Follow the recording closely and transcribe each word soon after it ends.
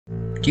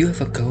Do you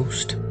have a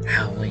ghost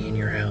howling in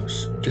your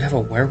house? Do you have a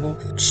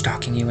werewolf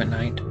stalking you at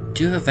night?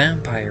 Do you have a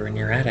vampire in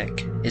your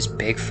attic? Is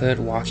Bigfoot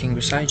walking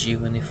beside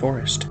you in the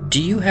forest?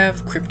 Do you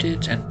have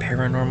cryptids and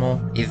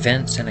paranormal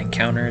events and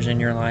encounters in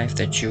your life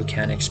that you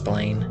can't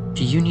explain?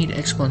 Do you need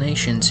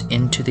explanations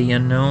into the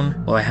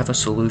unknown? Well, I have a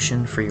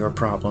solution for your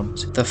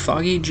problems. The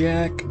Foggy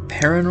Jack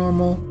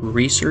Paranormal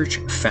Research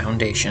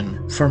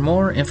Foundation. For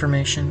more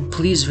information,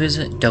 please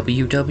visit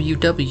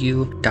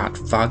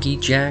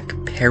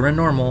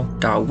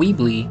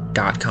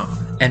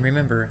www.foggyjackparanormal.weebly.com. And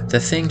remember, the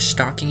thing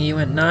stalking you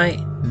at night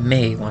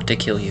may want to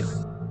kill you.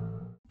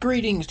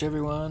 Greetings to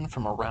everyone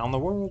from around the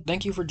world.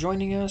 Thank you for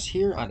joining us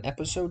here on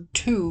episode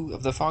 2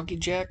 of the Foggy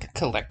Jack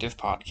Collective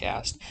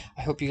Podcast.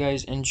 I hope you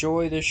guys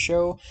enjoy this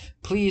show.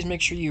 Please make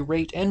sure you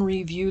rate and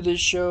review this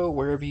show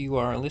wherever you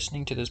are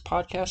listening to this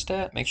podcast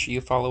at. Make sure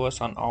you follow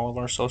us on all of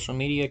our social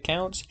media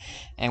accounts,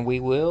 and we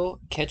will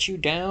catch you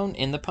down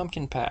in the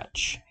pumpkin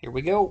patch. Here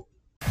we go.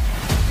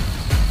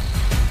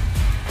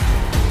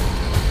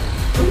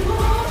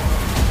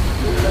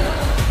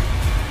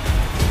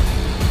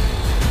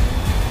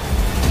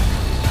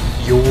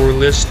 You're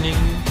listening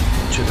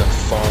to the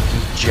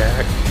Foggy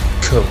Jack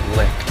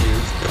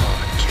Collective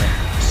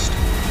Podcast.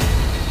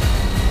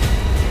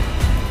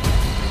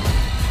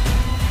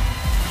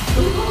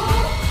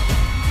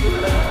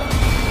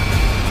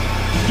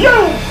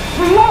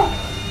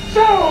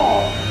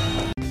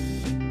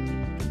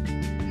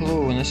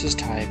 Hello, and this is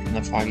Ty from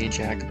the Foggy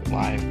Jack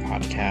Live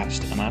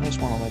Podcast, and I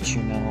just want to let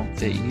you know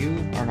that you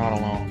are not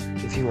alone.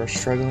 If you are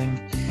struggling,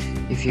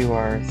 if you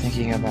are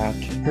thinking about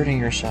hurting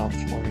yourself,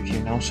 or if you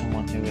know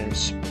someone who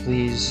is,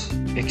 please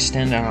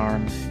extend an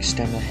arm,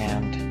 extend a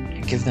hand,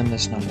 and give them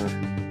this number,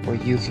 or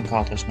you can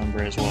call this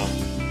number as well,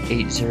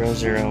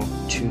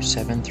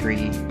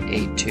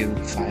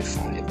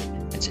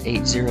 800-273-8255. That's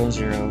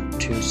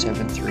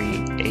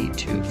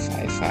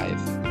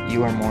 800-273-8255.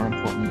 You are more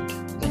important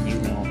than you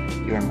know,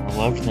 you are more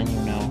loved than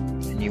you know,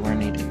 and you are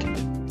needed.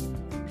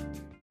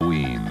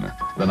 Halloween,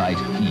 the night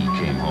he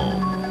came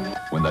home,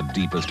 when the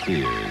deepest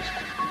fears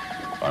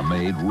are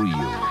made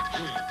real,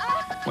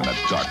 when the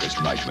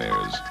darkest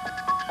nightmares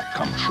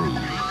come true,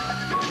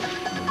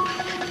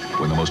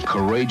 when the most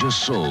courageous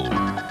soul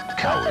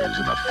cowers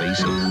in the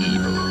face of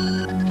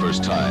evil.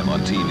 First time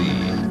on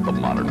TV, a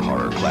modern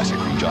horror classic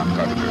from John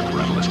Carpenter.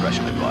 Parental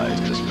discretion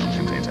advised. This film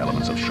contains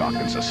elements of shock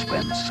and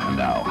suspense. And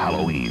now,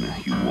 Halloween,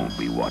 you won't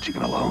be watching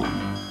it alone.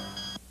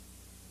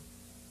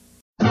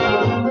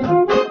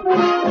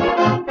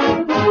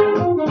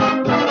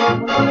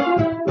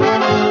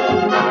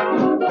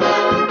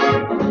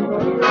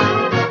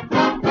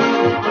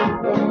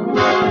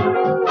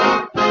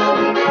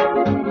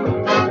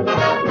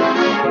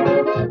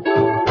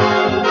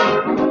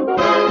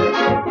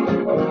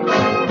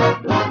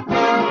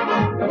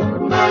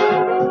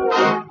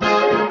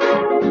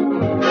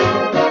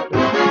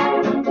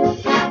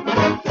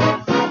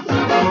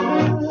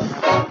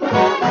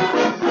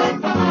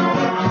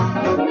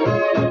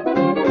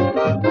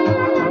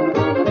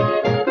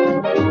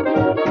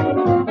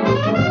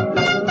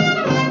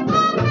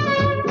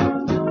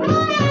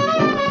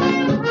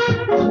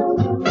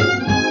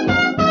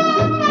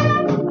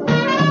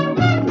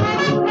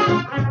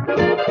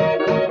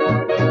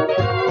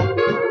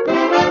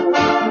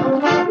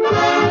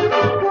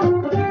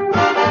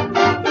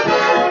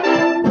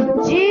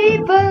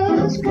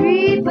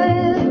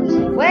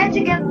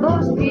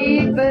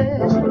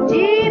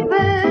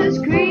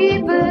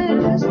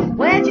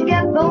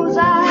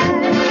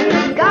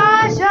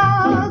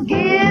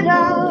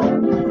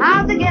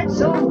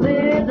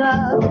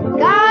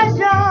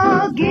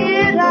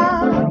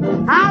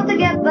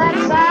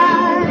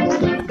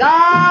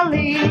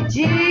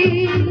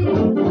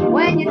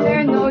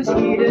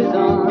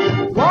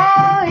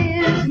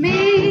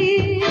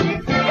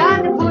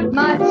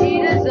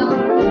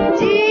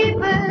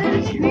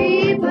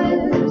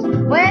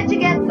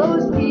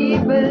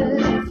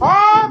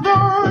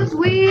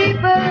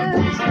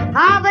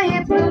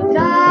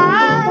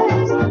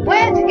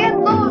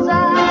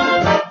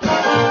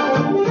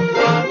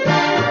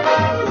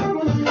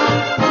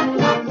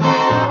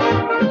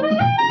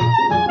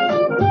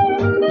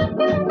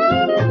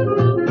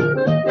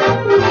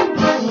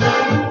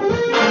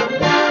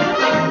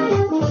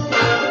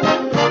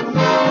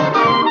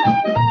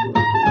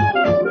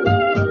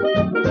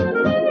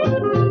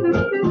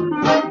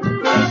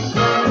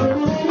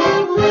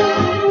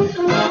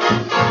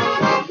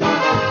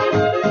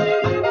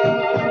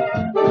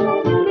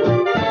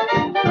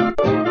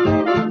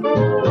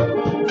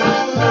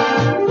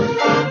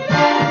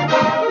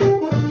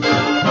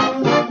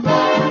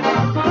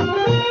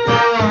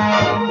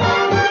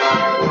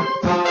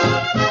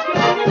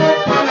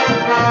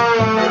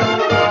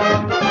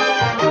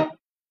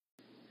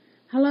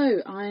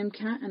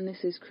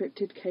 This is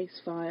Cryptid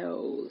Case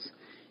Files.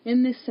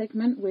 In this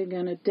segment, we're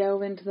going to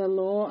delve into the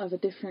lore of a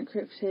different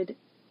cryptid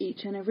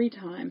each and every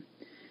time.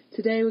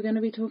 Today we're going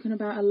to be talking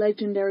about a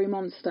legendary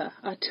monster,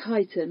 a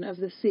titan of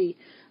the sea,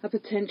 a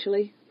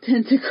potentially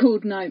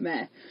tentacled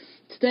nightmare.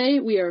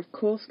 Today we are of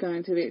course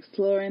going to be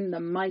exploring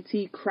the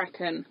mighty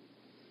Kraken.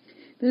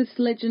 This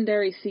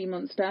legendary sea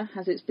monster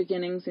has its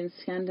beginnings in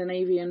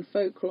Scandinavian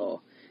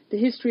folklore. The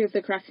history of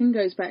the Kraken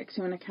goes back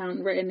to an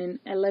account written in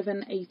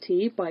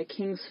 1180 by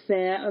King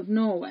Sverre of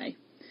Norway.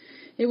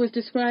 It was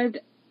described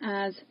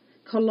as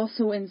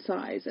colossal in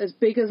size, as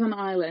big as an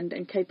island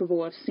and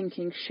capable of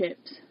sinking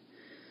ships.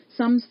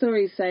 Some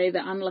stories say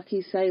that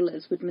unlucky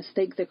sailors would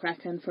mistake the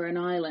Kraken for an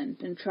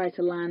island and try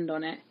to land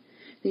on it.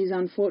 These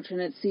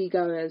unfortunate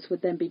seagoers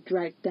would then be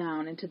dragged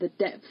down into the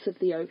depths of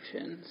the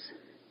oceans.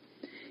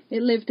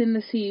 It lived in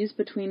the seas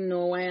between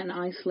Norway and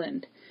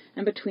Iceland,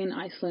 and between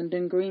Iceland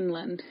and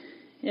Greenland.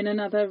 In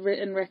another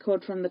written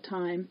record from the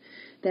time,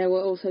 there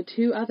were also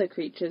two other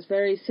creatures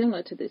very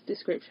similar to this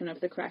description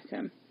of the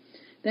Kraken.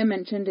 They're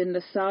mentioned in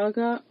the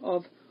saga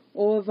of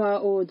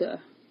Orvar,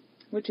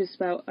 which is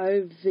spelled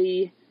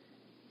O-R-V-A-R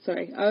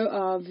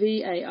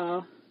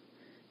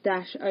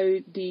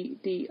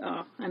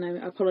 -O-D-D-R, and I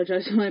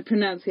apologise for my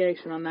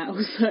pronunciation on that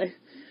also.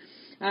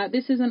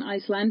 This is an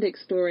Icelandic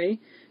story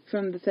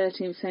from the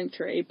 13th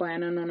century by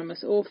an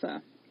anonymous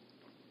author.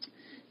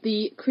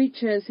 The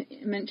creatures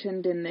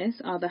mentioned in this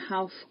are the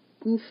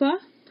Hafgufa,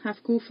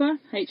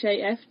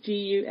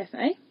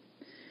 H-A-F-G-U-F-A,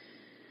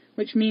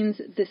 which means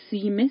the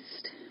sea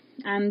mist,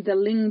 and the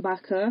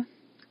Lyngbakr,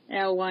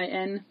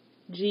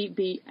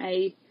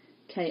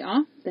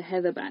 L-Y-N-G-B-A-K-R, the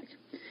heatherback.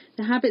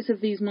 The habits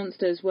of these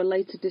monsters were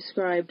later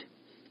described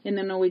in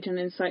the Norwegian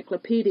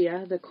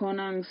encyclopedia, the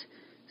Konungs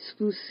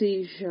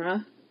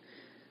Skusija.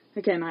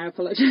 Again, I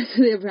apologise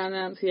for the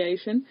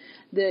pronunciation.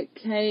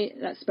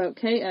 That's spelled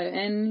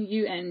Konungs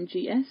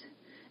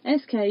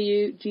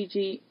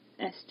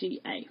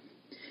Skuggsga.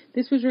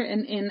 This was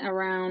written in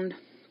around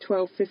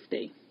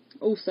 1250,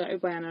 also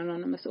by an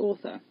anonymous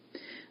author.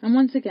 And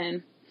once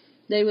again,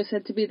 they were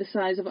said to be the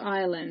size of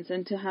islands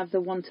and to have the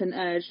wanton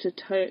urge to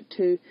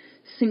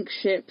sink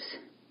ships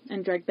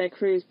and drag their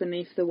crews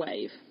beneath the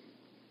wave.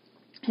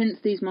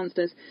 Hence, these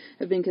monsters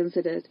have been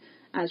considered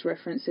as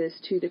references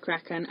to the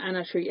Kraken and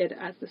are treated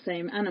as the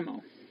same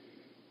animal.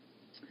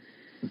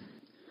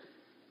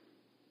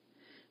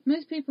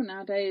 Most people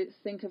nowadays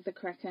think of the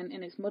Kraken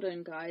in its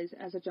modern guise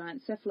as a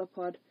giant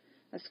cephalopod,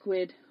 a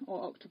squid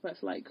or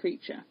octopus-like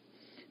creature.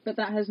 But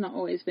that has not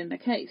always been the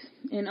case.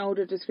 In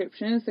older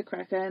descriptions, the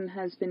Kraken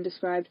has been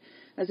described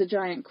as a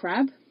giant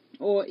crab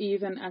or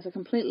even as a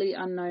completely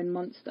unknown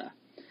monster.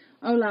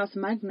 Olaus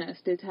Magnus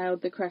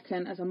detailed the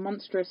Kraken as a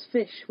monstrous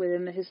fish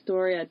within the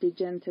Historia de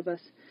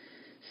Gentibus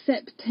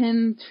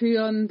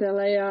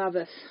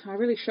Septentriondalis. I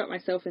really shot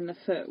myself in the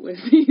foot with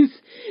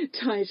these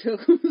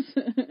titles.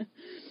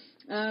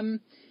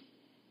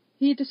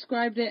 He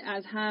described it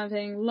as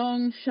having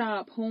long,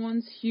 sharp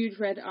horns, huge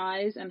red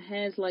eyes, and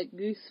hairs like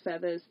goose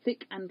feathers,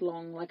 thick and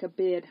long, like a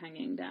beard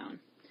hanging down.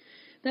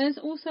 There's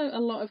also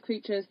a lot of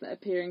creatures that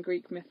appear in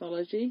Greek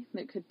mythology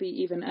that could be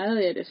even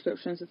earlier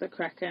descriptions of the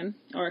Kraken,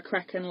 or a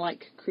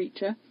Kraken-like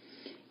creature,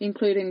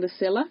 including the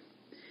Scylla,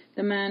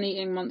 the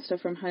man-eating monster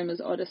from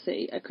Homer's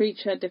Odyssey, a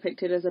creature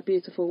depicted as a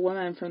beautiful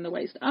woman from the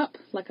waist up,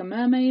 like a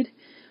mermaid,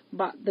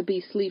 but the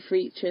beastly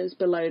features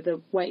below the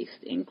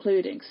waist,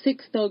 including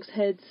 6 dogs'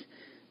 heads,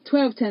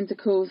 12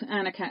 tentacles,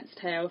 and a cat's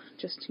tail,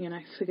 just,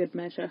 for good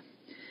measure.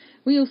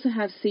 We also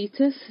have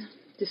Cetus,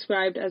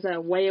 described as a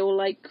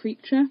whale-like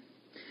creature,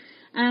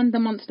 and the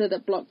monster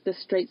that blocked the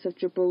Straits of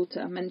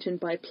Gibraltar,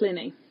 mentioned by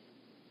Pliny.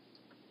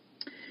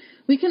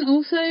 We can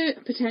also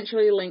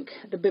potentially link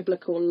the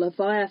biblical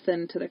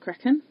Leviathan to the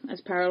Kraken, as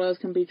parallels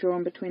can be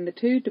drawn between the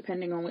two,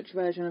 depending on which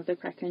version of the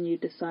Kraken you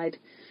decide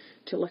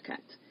to look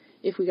at.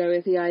 If we go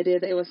with the idea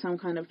that it was some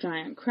kind of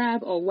giant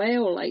crab or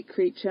whale-like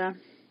creature,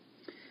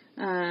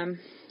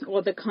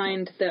 or the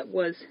kind that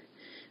was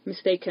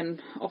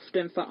mistaken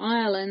often for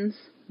islands,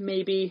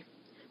 maybe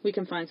we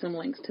can find some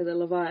links to the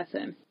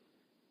Leviathan.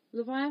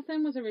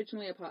 Leviathan was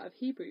originally a part of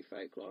Hebrew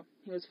folklore.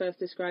 He was first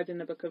described in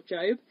the book of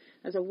Job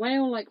as a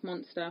whale-like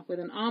monster with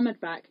an armoured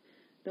back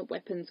that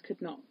weapons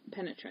could not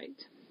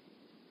penetrate.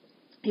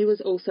 He was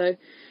also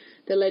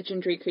the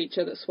legendary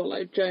creature that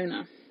swallowed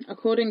Jonah.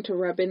 According to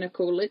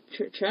rabbinical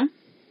literature,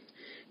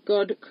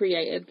 God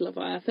created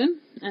Leviathan,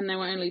 and there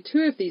were only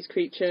 2 of these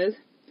creatures.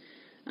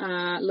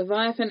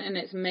 Leviathan and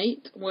its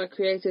mate were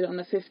created on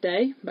the 5th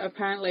day, but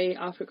apparently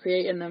after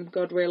creating them,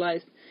 God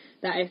realised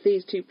that if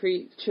these 2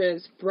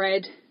 creatures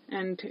bred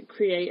and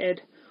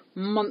created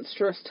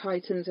monstrous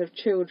titans of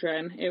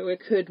children, it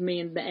could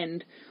mean the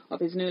end of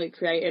his newly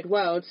created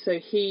world, so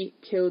he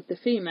killed the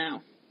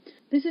female.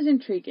 This is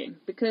intriguing,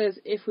 because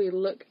if we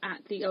look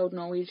at the old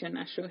Norwegian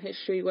national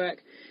history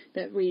work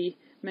that we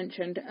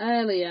mentioned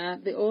earlier,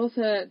 the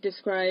author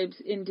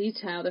describes in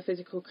detail the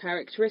physical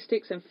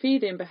characteristics and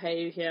feeding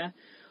behaviour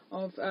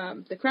of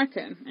the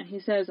Kraken. And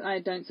he says, I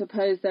don't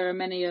suppose there are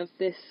many of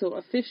this sort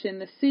of fish in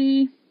the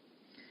sea,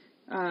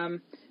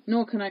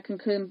 nor can I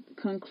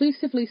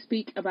conclusively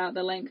speak about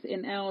the length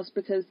in ells,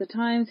 because the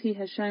times he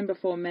has shown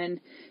before men,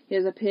 he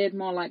has appeared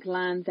more like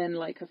land than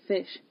like a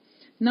fish.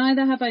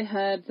 Neither have I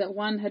heard that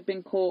one had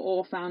been caught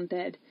or found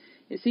dead.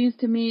 It seems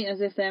to me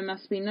as if there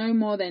must be no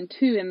more than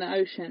 2 in the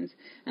oceans,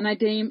 and I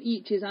deem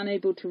each is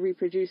unable to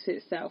reproduce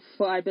itself,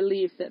 for I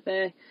believe that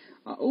there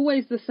are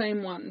always the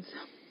same ones.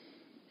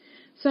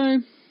 So,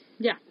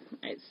 yeah,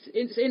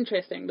 it's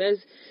interesting.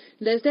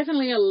 There's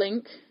definitely a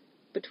link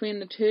between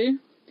the two.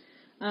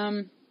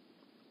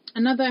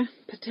 Another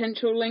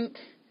potential link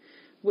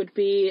would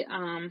be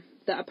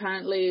that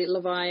apparently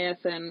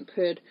Leviathan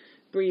could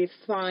breathe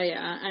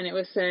fire, and it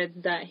was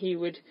said that he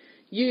would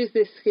use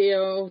this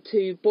skill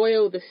to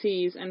boil the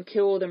seas and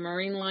kill the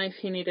marine life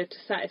he needed to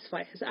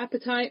satisfy his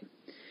appetite.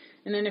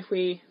 And then if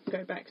we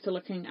go back to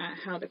looking at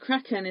how the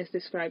Kraken is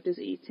described as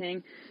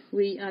eating,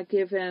 we are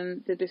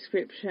given the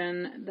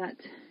description that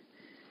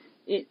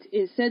it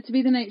is said to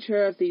be the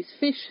nature of these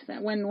fish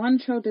that when one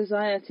shall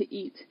desire to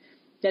eat,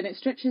 then it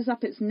stretches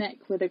up its neck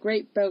with a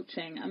great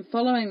belching, and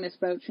following this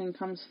belching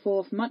comes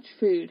forth much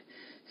food,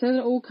 so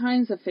that all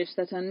kinds of fish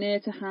that are near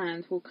to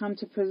hand will come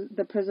to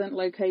the present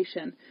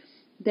location,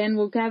 then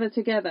will gather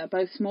together,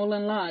 both small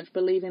and large,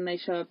 believing they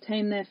shall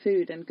obtain their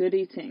food and good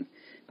eating.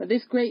 But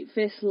this great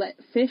fish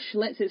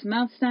lets its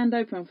mouth stand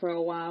open for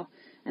a while,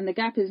 and the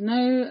gap is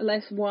no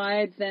less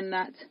wide than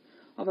that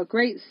of a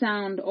great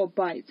sound or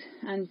bite,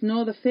 and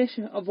nor the fish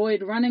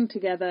avoid running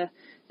together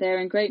there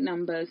in great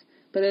numbers.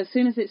 But as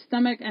soon as its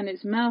stomach and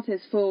its mouth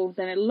is full,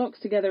 then it locks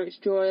together its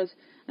jaws,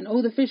 and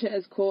all the fish it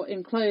has caught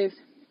enclosed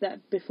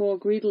that before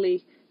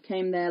greedily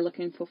came there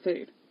looking for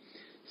food.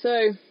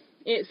 So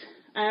it's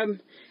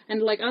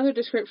and like other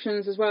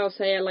descriptions as well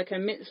say like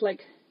emits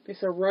like this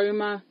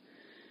aroma,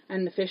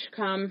 and the fish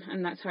come,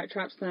 and that's how it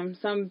traps them.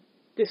 Some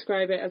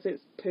describe it as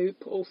its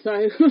poop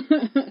also,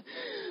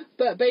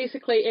 but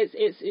basically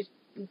it's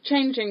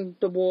changing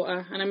the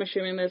water, and I'm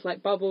assuming there's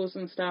like bubbles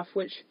and stuff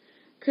which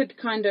could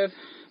kind of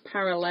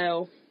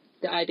parallel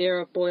the idea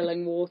of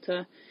boiling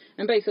water,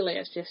 and basically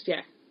it's just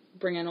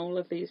bringing all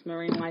of these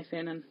marine life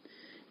in and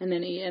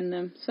then eating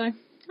them. So I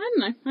don't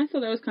know, I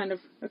thought that was kind of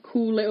a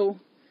cool little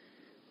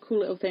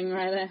thing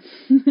right there.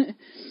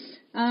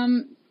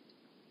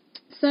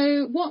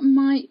 So what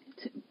might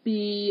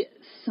be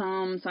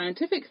some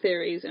scientific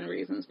theories and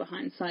reasons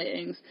behind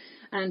sightings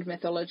and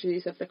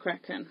mythologies of the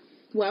Kraken?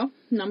 Well,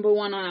 number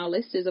one on our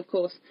list is, of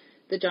course,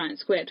 the giant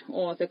squid,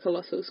 or the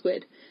colossal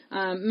squid.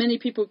 Many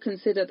people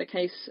consider the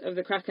case of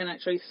the Kraken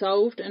actually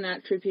solved and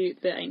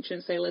attribute the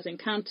ancient sailors'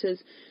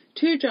 encounters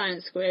to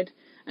giant squid,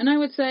 and I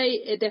would say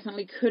it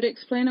definitely could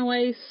explain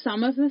away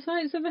some of the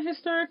sights of a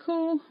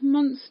historical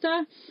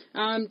monster.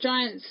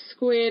 Giant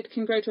squid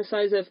can grow to a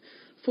size of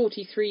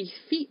 43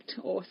 feet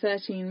or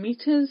 13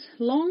 meters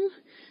long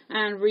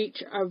and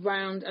reach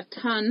around a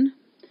ton,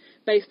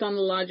 based on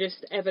the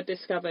largest ever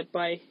discovered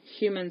by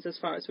humans as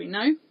far as we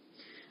know.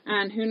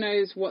 And who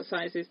knows what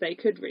sizes they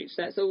could reach.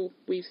 That's all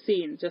we've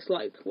seen, just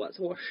like what's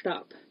washed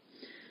up.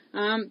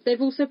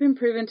 They've also been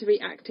proven to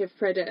be active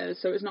predators,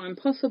 so it's not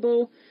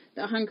impossible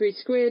that a hungry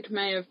squid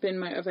may have been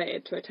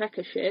motivated to attack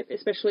a ship,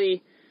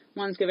 especially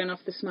ones giving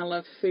off the smell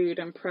of food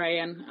and prey.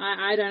 And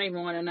I don't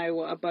even want to know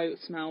what a boat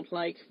smelled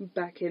like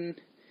back in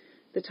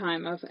the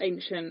time of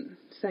ancient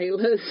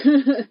sailors.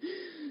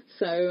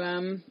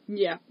 So,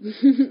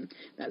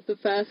 that's the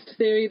first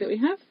theory that we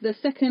have. The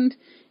second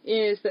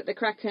is that the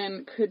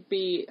Kraken could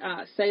be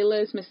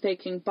sailors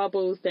mistaking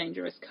bubbles,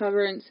 dangerous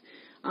currents,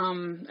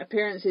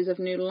 appearances of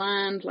new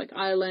land, like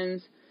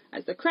islands,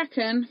 as the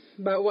Kraken,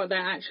 but what they're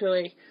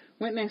actually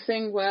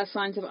witnessing were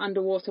signs of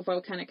underwater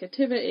volcanic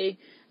activity,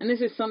 and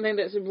this is something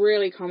that's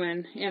really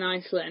common in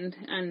Iceland,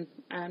 and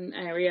an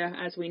area,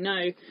 as we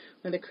know,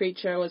 where the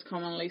creature was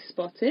commonly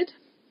spotted.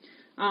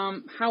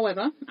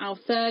 However, our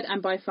third,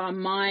 and by far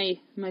my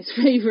most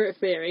favourite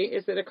theory,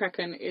 is that the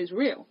Kraken is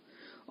real.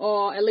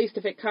 Or at least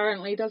if it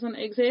currently doesn't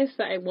exist,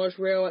 that it was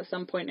real at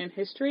some point in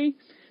history,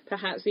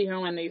 perhaps even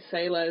when these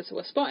sailors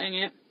were spotting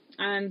it.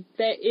 And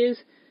there is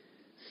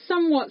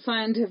somewhat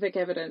scientific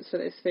evidence for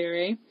this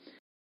theory.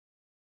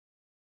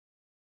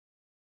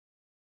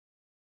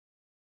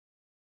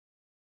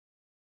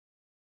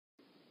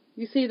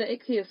 You see that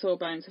ichthyosaur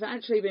bones have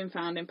actually been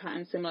found in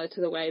patterns similar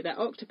to the way that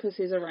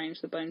octopuses arrange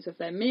the bones of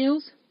their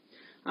meals.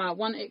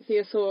 One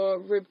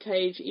ichthyosaur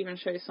ribcage even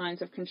shows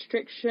signs of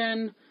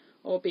constriction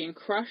or being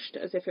crushed,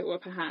 as if it were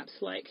perhaps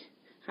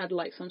had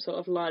some sort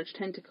of large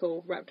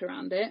tentacle wrapped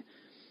around it.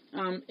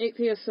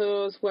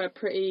 Ichthyosaurs were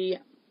pretty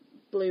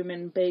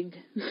bloomin' big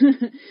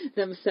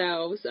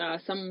themselves.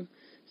 Some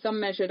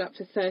measured up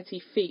to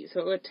 30 feet,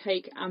 so it would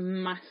take a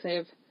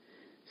massive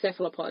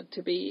cephalopod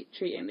to be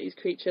treating these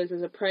creatures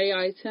as a prey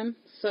item.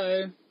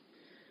 So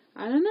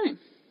I don't know,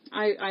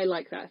 I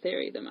like that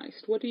theory the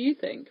most. What do you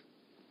think?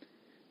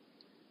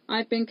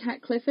 I've been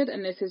Kat Clifford,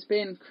 and this has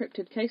been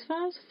Cryptid Case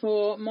Files.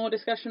 For more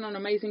discussion on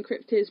amazing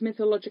cryptids,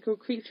 mythological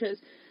creatures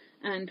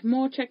and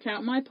more, check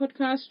out my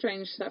podcast,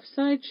 Strange Stuff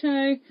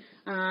Sideshow.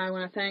 I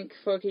want to thank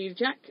Foggy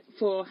Jack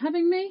for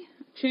having me.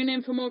 Tune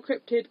in for more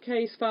Cryptid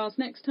Case Files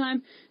next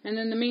time, and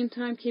in the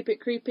meantime, keep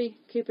it creepy,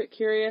 keep it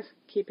curious,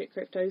 keep it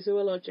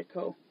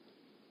cryptozoological.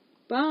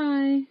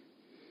 Bye!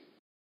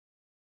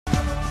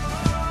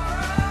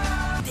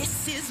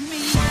 This is me.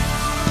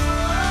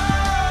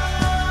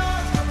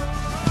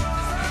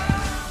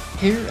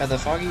 Here at the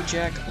Foggy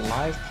Jack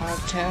Live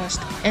Podcast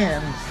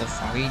and the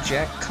Foggy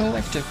Jack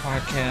Collective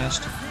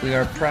Podcast, we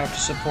are proud to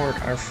support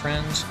our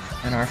friends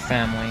and our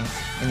family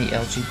in the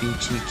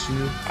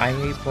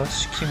LGBTQIA+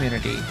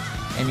 community,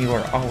 and you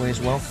are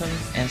always welcome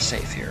and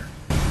safe here.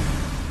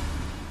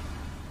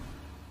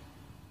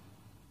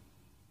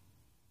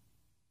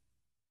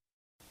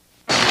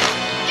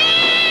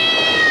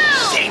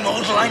 Same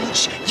old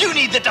lunch. You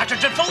need the Dr.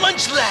 Dreadful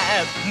Lunch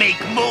Lab. Make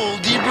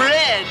moldy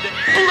bread.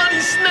 Bloody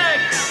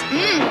snacks.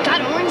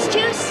 Got orange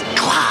juice?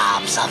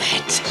 Globs of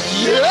it.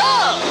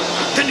 Yeah!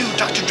 The new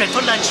Dr.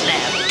 Dreadful Lunch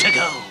Lab to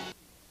go.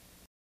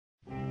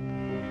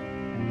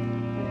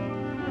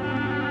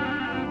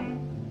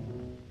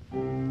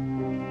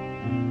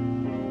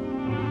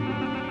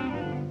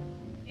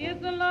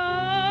 It's a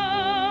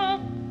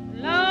long,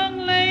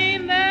 long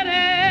lane that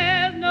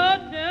has no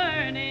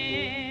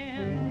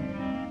turning.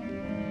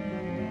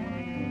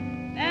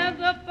 There's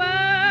a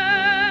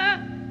fire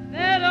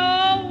that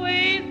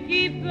always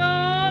keeps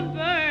on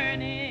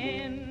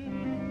burning.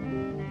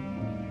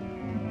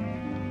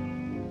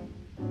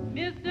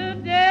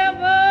 Mr.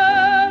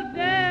 Devil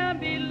down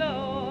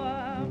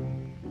below,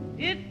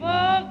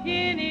 pitchfork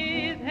in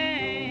his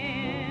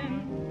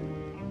hand,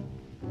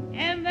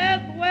 and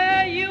that's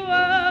where you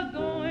are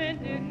going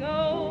to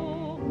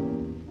go.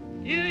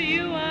 Do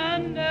you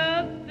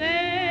understand?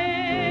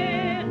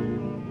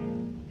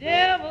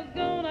 Devil's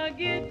gonna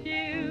get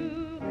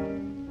you.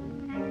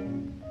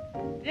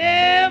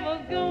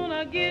 Devil's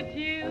gonna get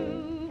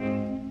you.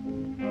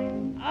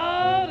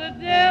 Oh, the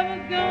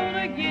devil's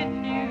gonna get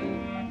you.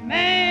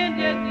 Man,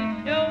 just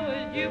as sure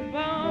as you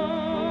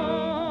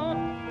born.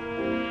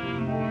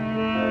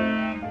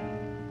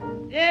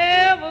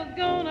 Devil's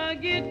gonna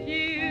get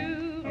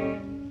you.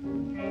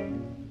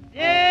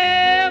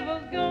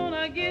 Devil's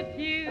gonna get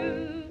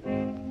you.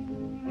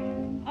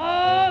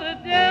 Oh, the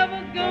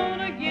devil's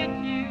gonna get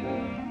you.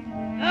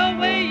 The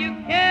way you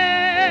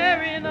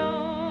carrying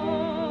on.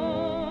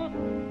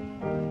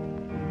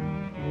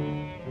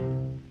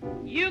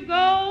 You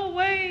go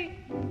away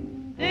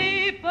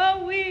day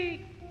for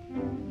week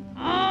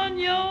on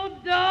your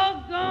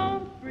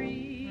doggone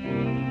free.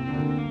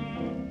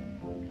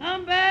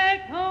 Come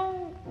back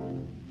home,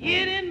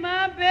 get in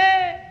my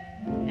bed,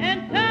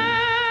 and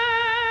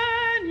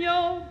turn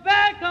your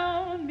back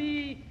on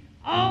me.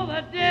 Oh,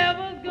 the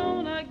devil's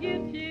gonna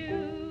get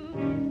you.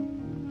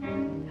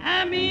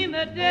 I mean,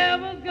 the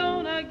devil's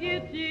gonna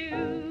get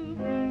you.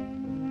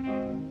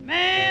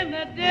 Man,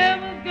 the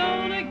devil's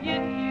gonna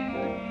get you.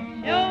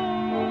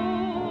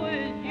 Sure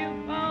as you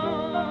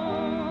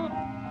born.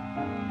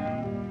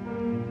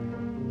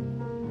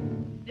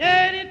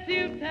 Dirty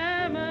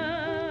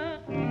two-timer.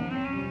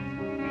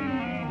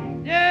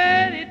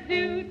 Dirty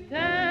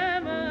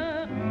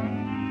two-timer.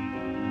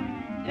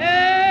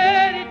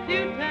 Dirty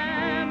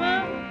two-timer.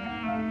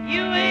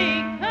 You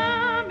ain't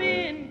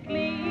coming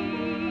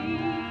clean.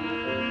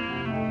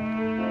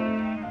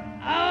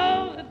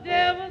 Oh, the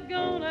devil's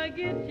gonna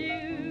get you.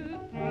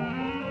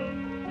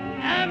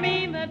 I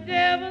mean, the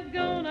devil's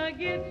gonna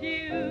get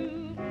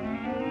you.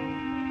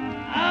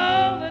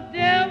 Oh, the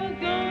devil's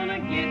gonna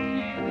get you.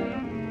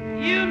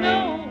 You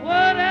know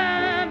what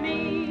I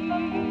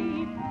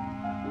mean.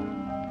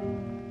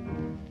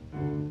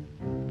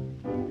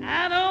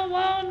 I don't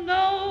want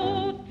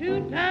no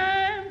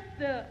two-time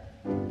stuff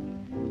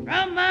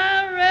from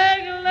my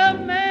regular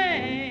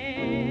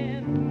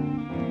man.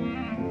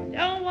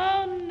 Don't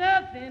want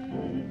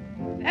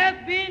nothing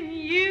that's been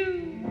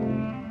used,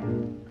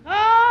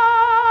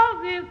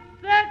 'cause it's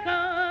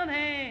second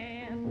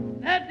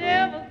hand. The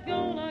devil's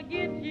gonna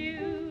get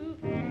you.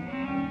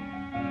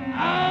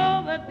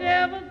 Oh, the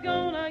devil's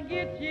gonna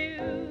get you.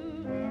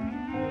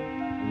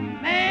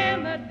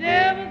 Man, the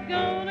devil's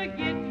gonna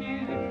get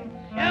you.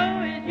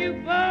 Sure as you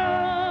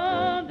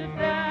born to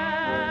die.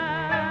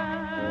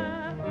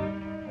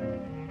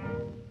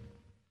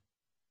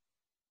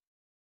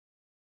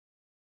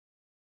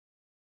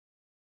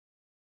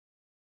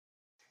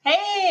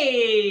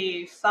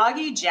 Hey,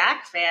 Foggy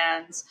Jack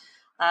fans.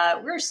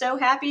 We're so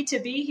happy to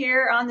be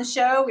here on the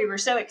show. We were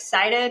so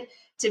excited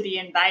to be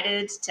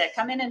invited to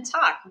come in and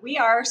talk. We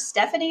are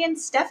Stephanie and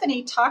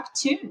Stephanie Talk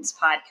Tunes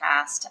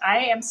podcast. I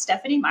am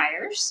Stephanie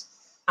Myers.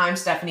 I'm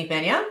Stephanie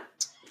Pena.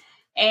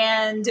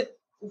 And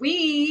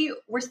we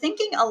were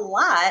thinking a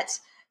lot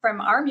from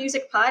our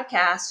music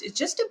podcast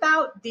just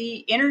about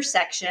the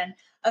intersection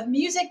of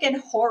music and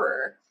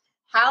horror,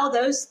 how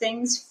those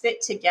things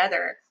fit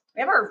together. We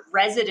have our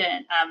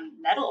resident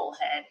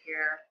metalhead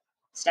here,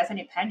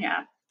 Stephanie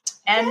Pena.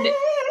 And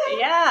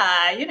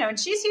and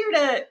she's here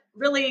to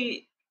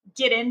really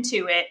get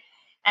into it.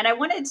 And I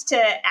wanted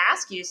to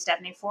ask you,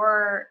 Stephanie,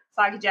 for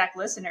Foggy Jack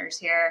listeners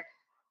here,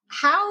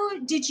 how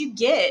did you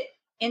get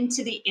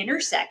into the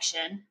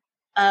intersection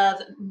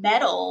of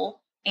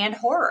metal and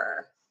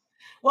horror?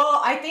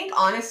 Well, I think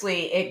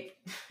honestly, it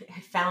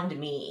found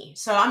me.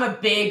 So I'm a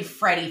big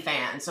Freddy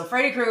fan. So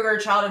Freddy Krueger,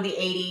 child of the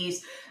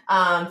 80s.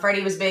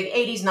 Freddy was big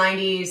 80s,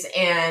 90s,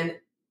 and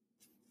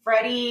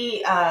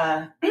Freddy,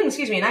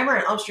 Nightmare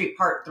on Elm Street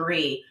Part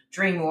 3,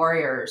 Dream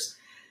Warriors.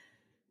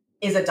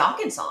 is a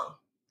Dokken song.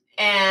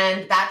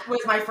 And that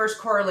was my first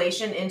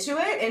correlation into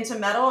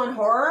metal and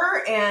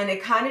horror. And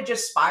it kind of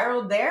just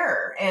spiraled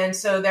there. And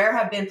so there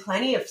have been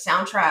plenty of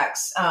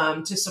soundtracks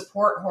to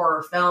support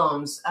horror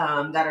films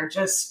that are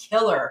just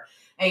killer.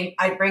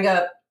 I bring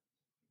up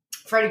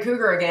Freddy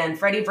Krueger again.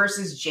 Freddy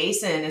versus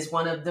Jason is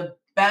one of the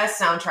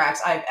best soundtracks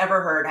I've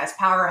ever heard. Has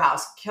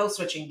Powerhouse,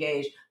 Killswitch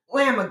Engage,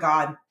 Lamb of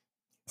God,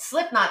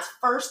 Slipknot's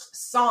first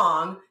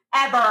song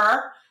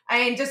ever. I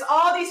mean, just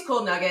all these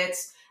cool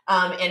nuggets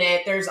in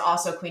it. There's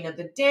also Queen of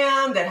the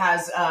Damned that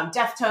has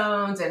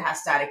Deftones. It has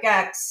Static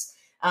X,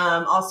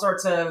 all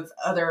sorts of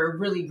other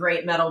really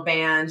great metal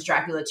bands.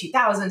 Dracula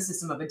 2000,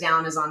 System of a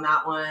Down is on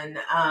that one.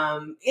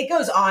 It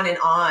goes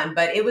on,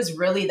 but it was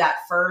really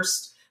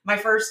my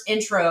first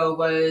intro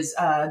was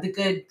the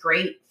good,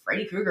 great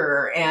Freddy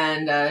Krueger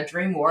and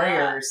Dream Warrior.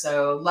 Yeah.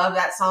 So love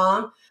that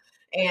song.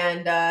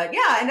 And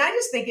and I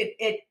just think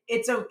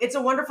it's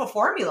a wonderful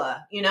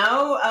formula,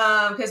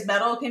 because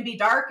metal can be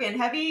dark and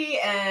heavy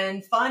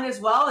and fun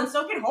as well, and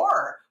so can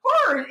horror.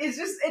 Horror is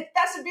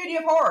that's the beauty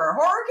of horror.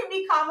 Horror can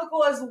be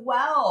comical as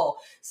well.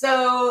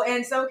 So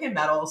can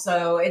metal.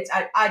 So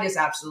I just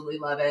absolutely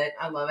love it.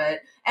 I love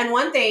it. And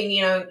one thing,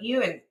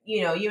 you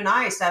and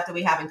I, stuff that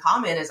we have in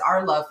common is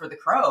our love for The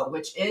Crow,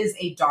 which is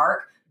a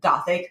dark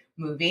gothic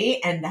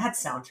movie, and that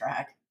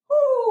soundtrack.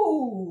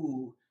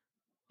 Woo!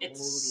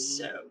 It's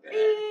so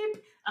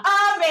good.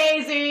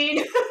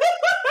 Amazing.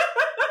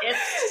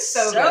 It's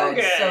so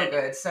good.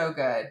 So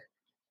good.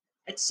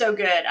 It's so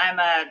good. I'm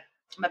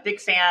a big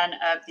fan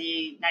of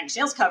the Nine Inch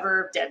Nails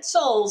cover of Dead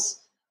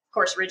Souls, of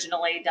course,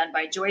 originally done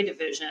by Joy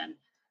Division.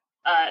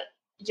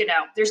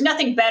 There's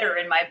nothing better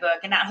in my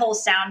book, and that whole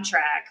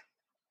soundtrack,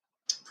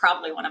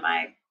 probably one of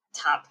my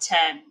top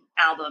 10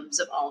 albums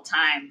of all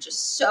time.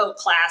 Just so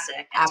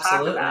classic. And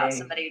Absolutely. Talk about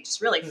somebody who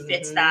just really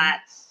fits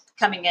that,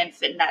 coming in,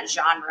 fitting that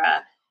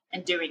genre,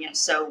 and doing it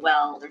so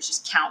well. There's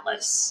just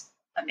countless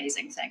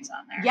amazing things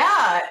on there.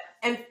 Yeah.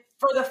 And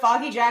for the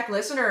Foggy Jack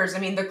listeners, I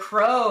mean, The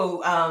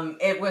Crow,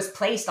 it was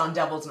placed on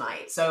Devil's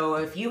Night. So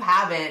if you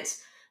haven't,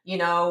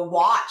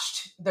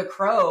 watched The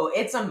Crow,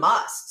 it's a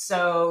must.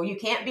 So you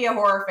can't be a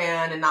horror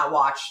fan and not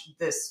watch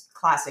this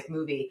classic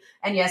movie.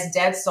 And yes,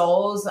 Dead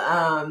Souls,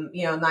 Nine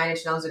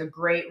Inch Nails did a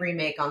great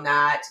remake on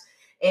that.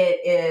 It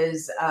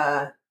is,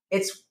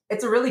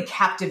 it's a really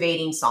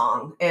captivating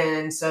song.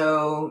 And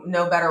so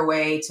no better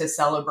way to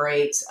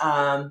celebrate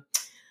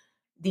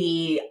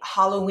the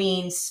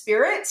Halloween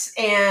spirit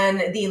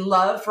and the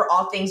love for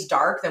all things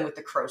dark than with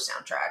the Crow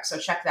soundtrack. So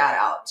check that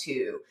out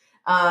too.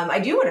 I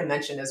do want to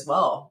mention as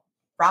well,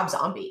 Rob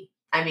Zombie.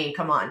 I mean,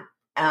 come on.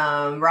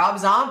 Rob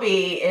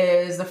Zombie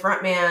is the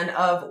frontman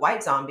of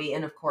White Zombie.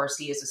 And of course,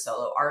 he is a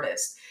solo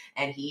artist.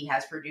 And he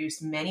has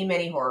produced many,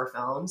 many horror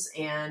films.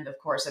 And of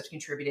course, have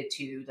contributed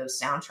to those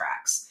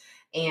soundtracks.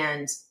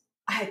 And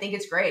I think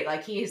it's great.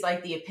 Like, he is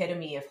like the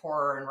epitome of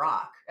horror and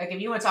rock. Like,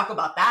 if you want to talk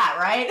about that,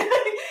 right?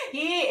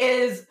 He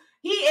is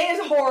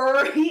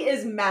horror. He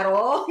is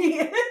metal. He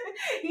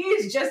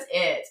is just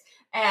it.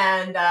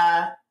 And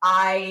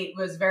I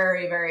was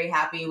very, very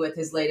happy with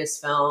his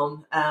latest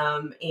film.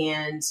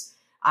 And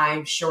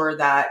I'm sure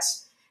that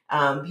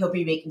he'll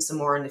be making some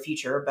more in the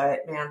future.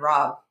 But man,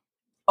 Rob,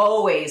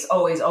 always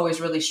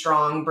really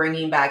strong,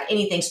 bringing back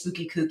anything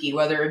spooky kooky,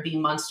 whether it be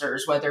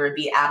Munsters, whether it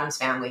be Addams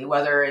Family,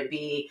 whether it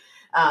be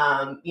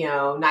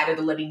Night of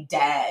the Living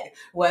Dead,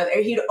 whether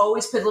he'd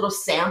always put little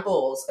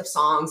samples of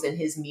songs in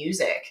his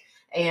music.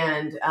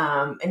 And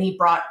he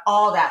brought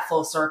all that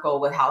full circle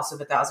with House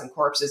of a Thousand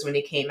Corpses when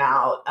he came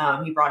out.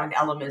 He brought in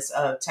elements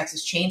of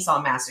Texas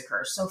Chainsaw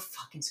Massacre. So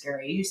fucking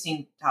scary. You've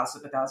seen House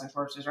of a Thousand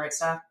Corpses, right,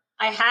 Steph?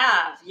 I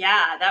have.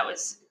 Yeah, that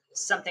was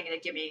something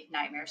that gave me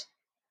nightmares.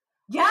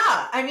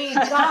 Yeah, I mean,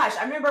 gosh,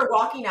 I remember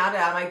walking out of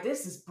it, I'm like,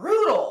 this is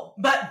brutal,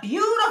 but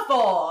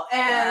beautiful.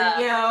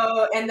 And,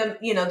 and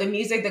the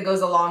music that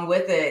goes along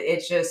with it,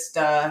 it's just,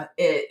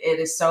 it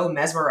is so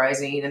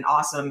mesmerizing and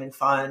awesome and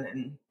fun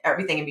and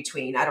everything in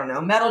between. I don't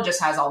know. Metal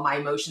just has all my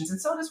emotions,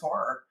 and so does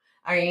horror.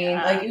 I mean,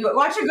 like, you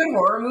watch a good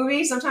horror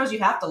movie, sometimes you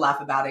have to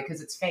laugh about it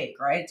because it's fake,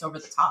 right? It's over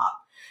the top.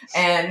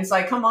 And it's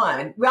like, come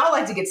on, we all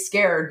like to get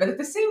scared, but at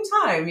the same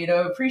time,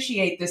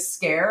 appreciate this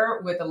scare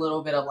with a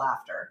little bit of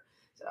laughter.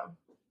 So.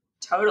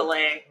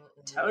 Totally.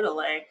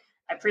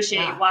 I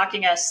appreciate you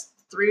walking us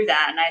through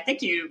that. And I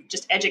think you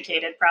just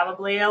educated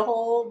probably a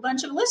whole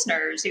bunch of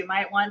listeners who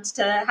might want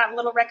to have a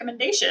little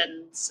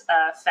recommendations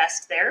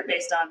fest there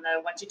based on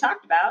the ones you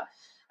talked about.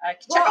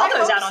 Check all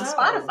those out on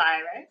Spotify,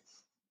 right?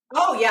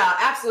 Oh, yeah,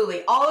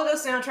 absolutely. All of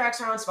those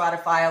soundtracks are on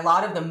Spotify. A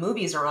lot of the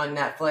movies are on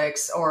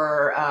Netflix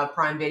or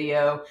Prime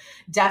Video.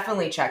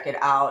 Definitely check it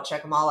out.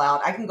 Check them all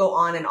out. I can go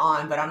on and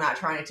on, but I'm not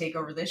trying to take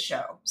over this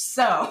show.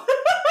 So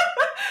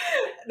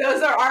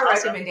those are our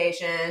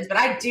recommendations. But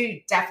I do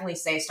definitely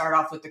say start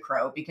off with The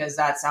Crow, because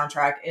that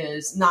soundtrack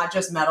is not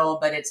just metal,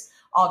 but it's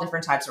all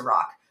different types of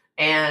rock.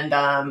 And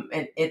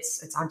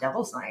it's on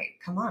Devil's Night.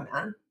 Come on,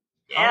 man.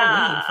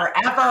 Yeah.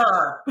 Halloween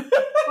forever.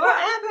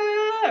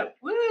 Forever.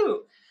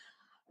 Woo.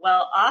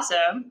 Well,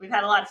 awesome. We've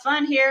had a lot of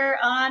fun here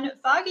on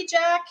Foggy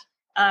Jack.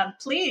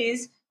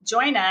 Please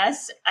join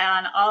us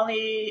on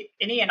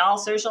any and all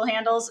social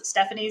handles,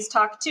 Stephanie's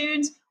Talk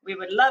Tunes. We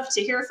would love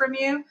to hear from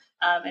you.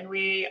 And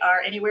we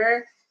are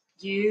anywhere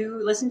you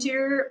listen to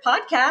your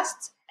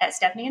podcasts at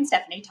Stephanie and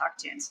Stephanie Talk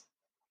Tunes.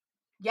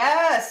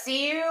 Yeah,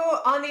 see you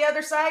on the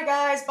other side,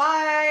 guys.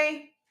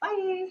 Bye.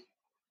 Bye.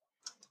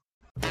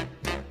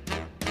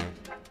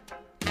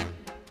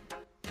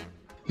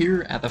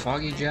 Here at the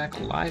Foggy Jack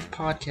Live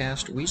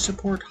Podcast, we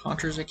support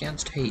Hunters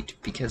Against Hate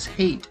because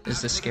hate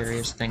is the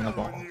scariest thing of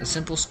all. A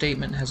simple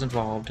statement has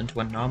evolved into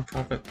a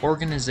nonprofit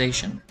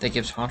organization that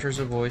gives haunters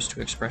a voice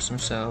to express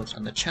themselves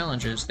and the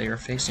challenges they are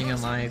facing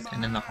in life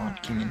and in the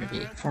haunt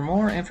community. For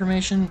more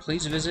information,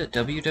 please visit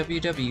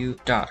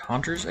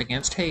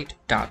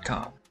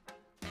www.huntersagainst-hate.com.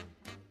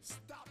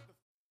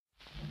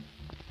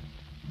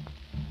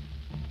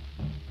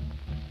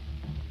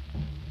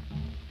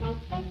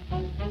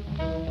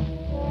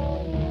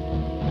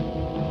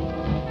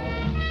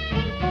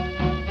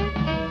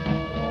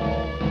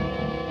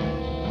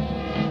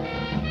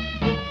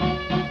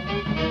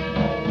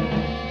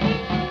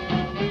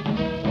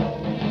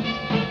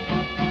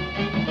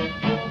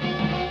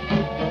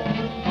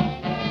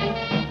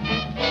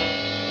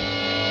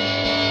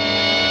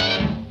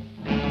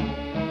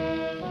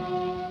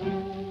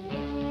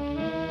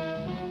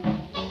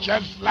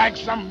 Just like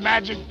some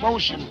magic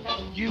potion,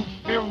 you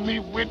fill me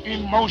with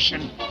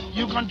emotion.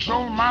 You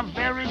control my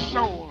very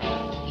soul.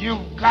 You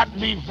got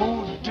me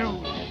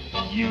voodoo.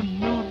 You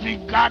knew the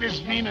goddess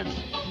Venus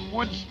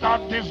would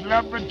start this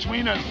love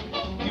between us.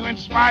 You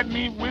inspired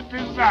me with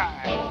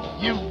desire.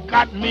 You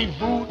got me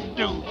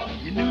voodoo.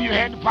 You knew you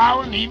had the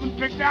power and even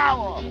picked the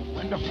hour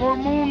when the full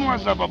moon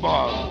was up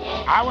above.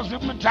 I was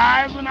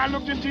hypnotized when I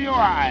looked into your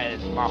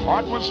eyes. My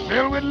heart was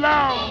filled with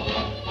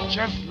love.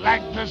 Just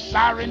like the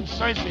siren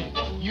Circe,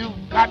 you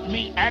got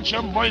me at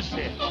your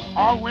mercy.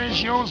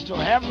 Always yours to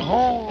have and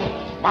hold.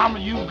 Mama,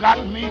 you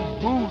got me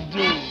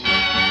voodoo.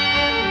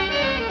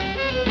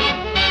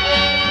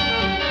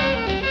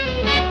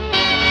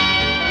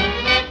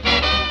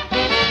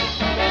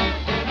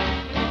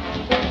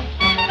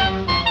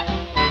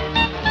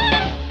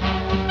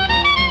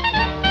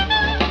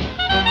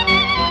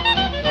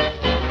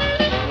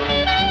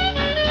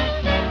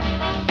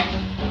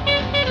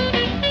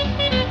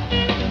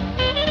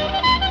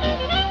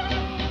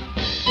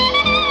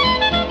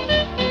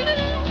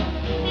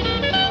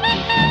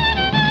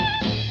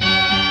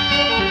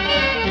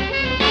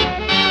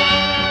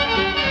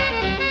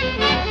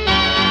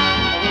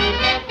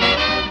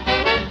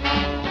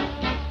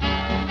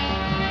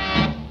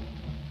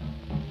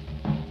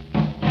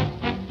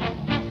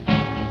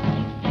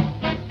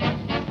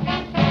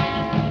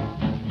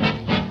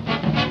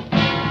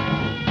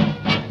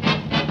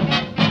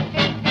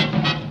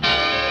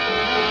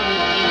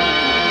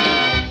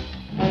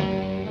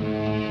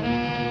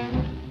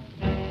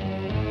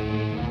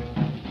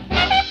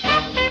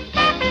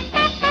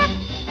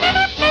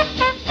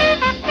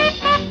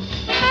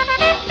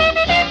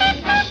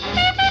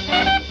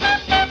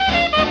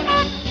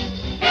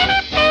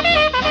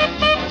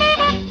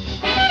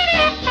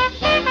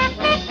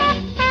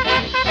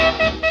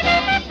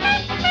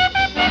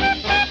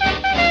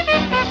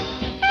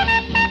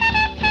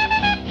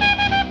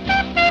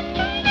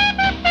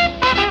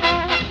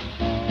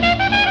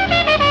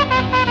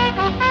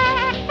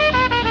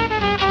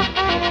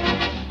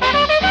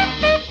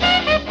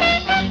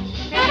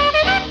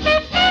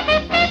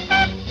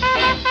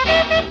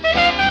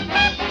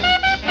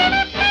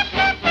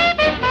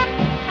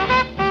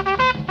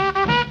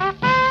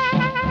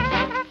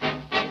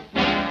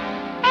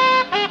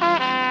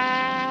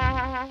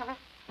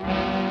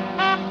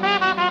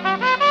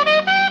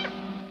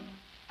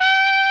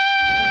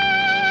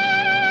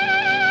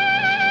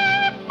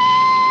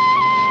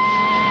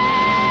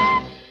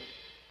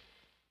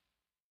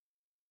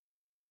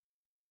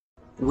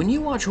 When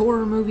you watch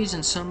horror movies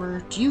in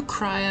summer, do you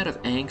cry out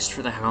of angst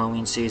for the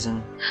Halloween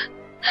season?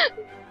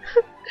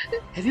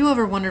 Have you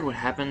ever wondered what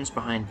happens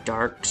behind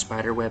dark,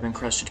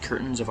 spiderweb-encrusted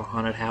curtains of a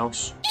haunted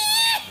house?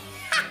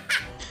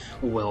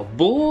 Well,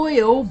 boy,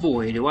 oh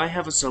boy, do I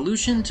have a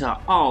solution to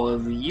all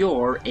of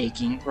your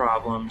aching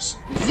problems.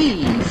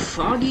 The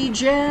Foggy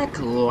Jack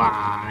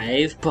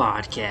Live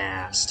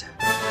Podcast,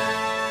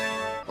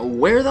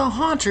 where the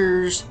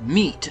haunters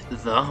meet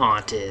the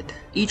haunted.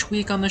 Each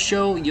week on the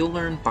show, you'll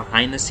learn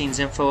behind-the-scenes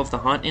info of the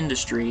haunt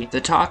industry,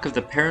 the talk of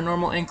the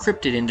paranormal and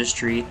cryptid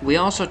industry. We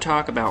also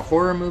talk about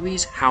horror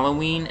movies,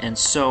 Halloween, and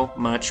so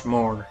much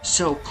more.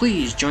 So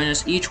please join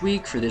us each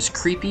week for this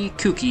creepy,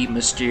 kooky,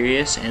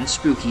 mysterious, and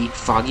spooky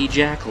Foggy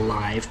Jack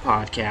Live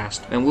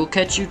Podcast. And we'll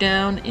catch you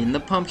down in the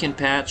pumpkin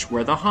patch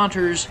where the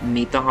haunters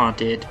meet the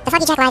haunted. The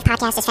Foggy Jack Live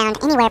Podcast is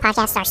found anywhere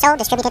podcasts are sold,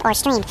 distributed, or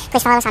streamed.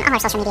 Please follow us on all our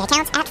social media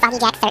accounts at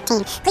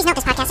FoggyJack13. Please note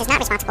this podcast is not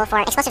responsible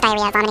for explosive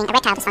diarrhea, vomiting,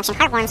 erectile dysfunction,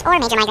 heartworms,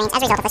 or major migraines as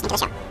a result of listening to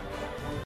the show.